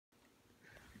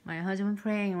My husband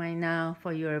praying right now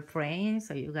for your brain.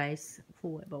 So you guys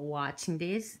who are watching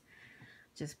this,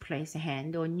 just place a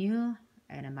hand on you,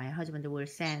 and my husband will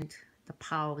send the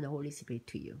power of the Holy Spirit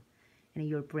to you, and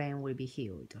your brain will be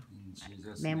healed.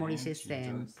 Memory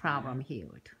system problem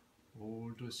healed.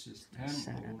 Old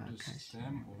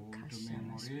system, old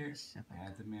memory,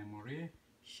 bad memory.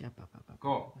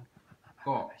 Go,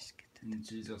 go, in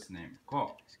Jesus' name,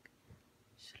 go,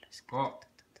 go,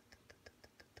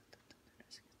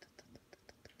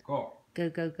 go. Go,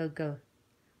 go, go, go.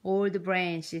 All the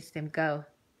brain system go.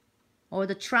 All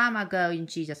the trauma go in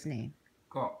Jesus' name.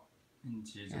 Go, in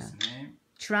Jesus' name.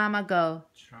 Trauma go.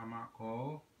 Trauma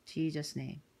go. Jesus'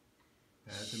 name.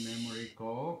 Bad memory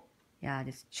go. Yeah,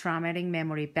 this traumatic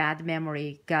memory, bad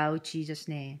memory, go Jesus'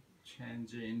 name.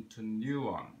 Change into new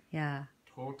one. Yeah.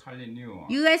 Totally new one.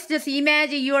 You guys just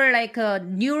imagine you're like a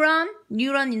neuron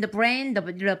in the brain,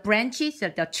 the branches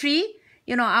of the tree.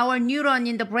 You know, our neuron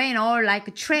in the brain are like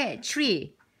a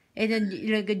tree. And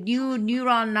then like a new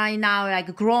neuron right now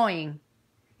like growing.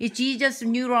 It's Jesus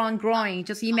neuron growing,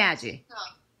 just imagine.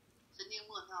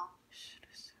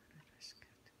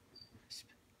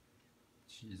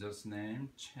 Jesus' name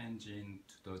change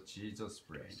into the Jesus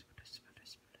brain.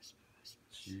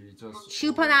 Jesus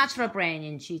Supernatural brain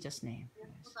in Jesus' name.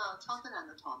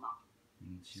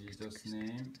 In Jesus'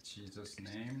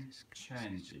 name,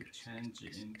 change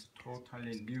into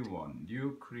totally new one,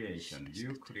 new creation.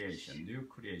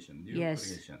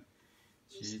 Yes.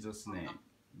 Jesus' name,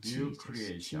 new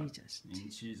creation. In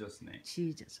Jesus' name.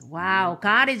 Jesus. Wow,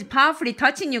 God is powerfully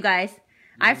touching you guys.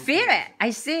 I feel it. I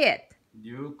see it.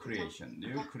 New creation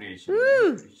in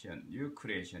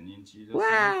Jesus' name.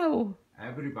 Wow.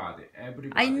 Everybody.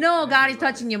 I know God is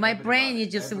touching you. My brain is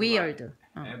just weird.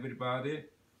 Everybody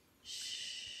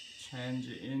change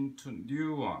into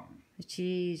new one.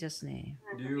 Jesus' name.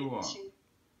 New one.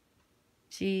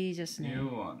 Jesus' name. New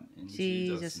one. In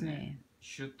Jesus' name.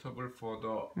 Suitable for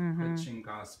the preaching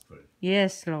gospel.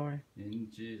 Yes, Lord. In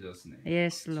Jesus' name.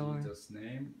 Yes, Lord. Jesus'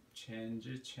 name. Change.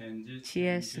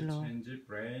 Yes, Lord. Change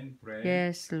brain.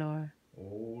 Yes, Lord.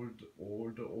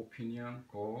 Old opinion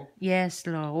go. Yes,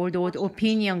 Lord. Old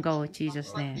opinion go.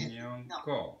 Jesus' name. Opinion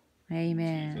go.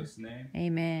 Amen. In Jesus' name.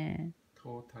 Amen.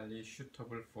 Totally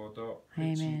suitable for the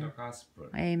preaching the gospel.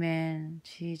 Amen.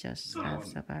 Jesus.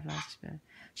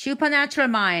 Supernatural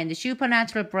mind,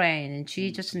 supernatural brain in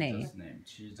Jesus' name.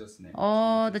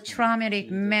 Oh, the traumatic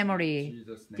memory.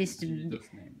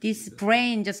 This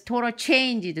brain just total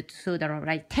changed to the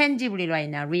like tangibly right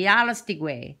now, realistic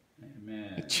way.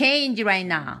 Amen. Change right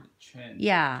now.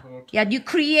 Yeah. Yeah, you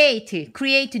create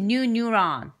new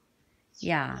neuron.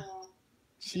 Yeah.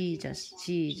 Jesus.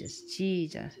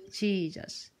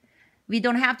 We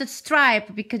don't have to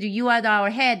strive because you are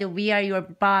our head, we are your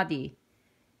body.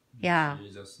 Yeah.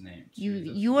 Jesus' name.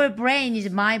 Your brain is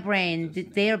my brain,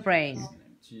 their brain.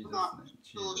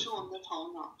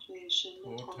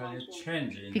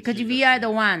 Because we are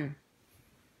the one.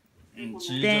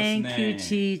 Thank you,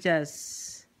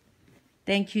 Jesus.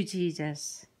 Thank you,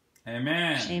 Jesus.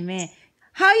 Amen. Amen.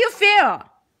 How you feel?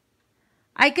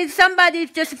 I can somebody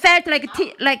just felt like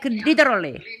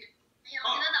literally.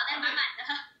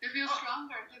 You feel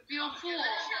stronger. You feel full.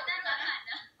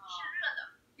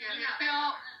 You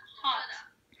feel hot.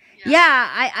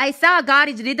 Yeah, I saw God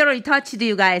is literally touched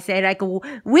you guys, like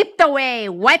wiped away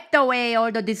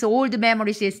all this old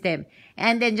memory system,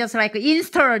 and then just like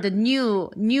installed new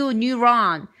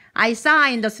neuron. I saw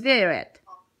in the spirit.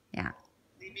 Yeah.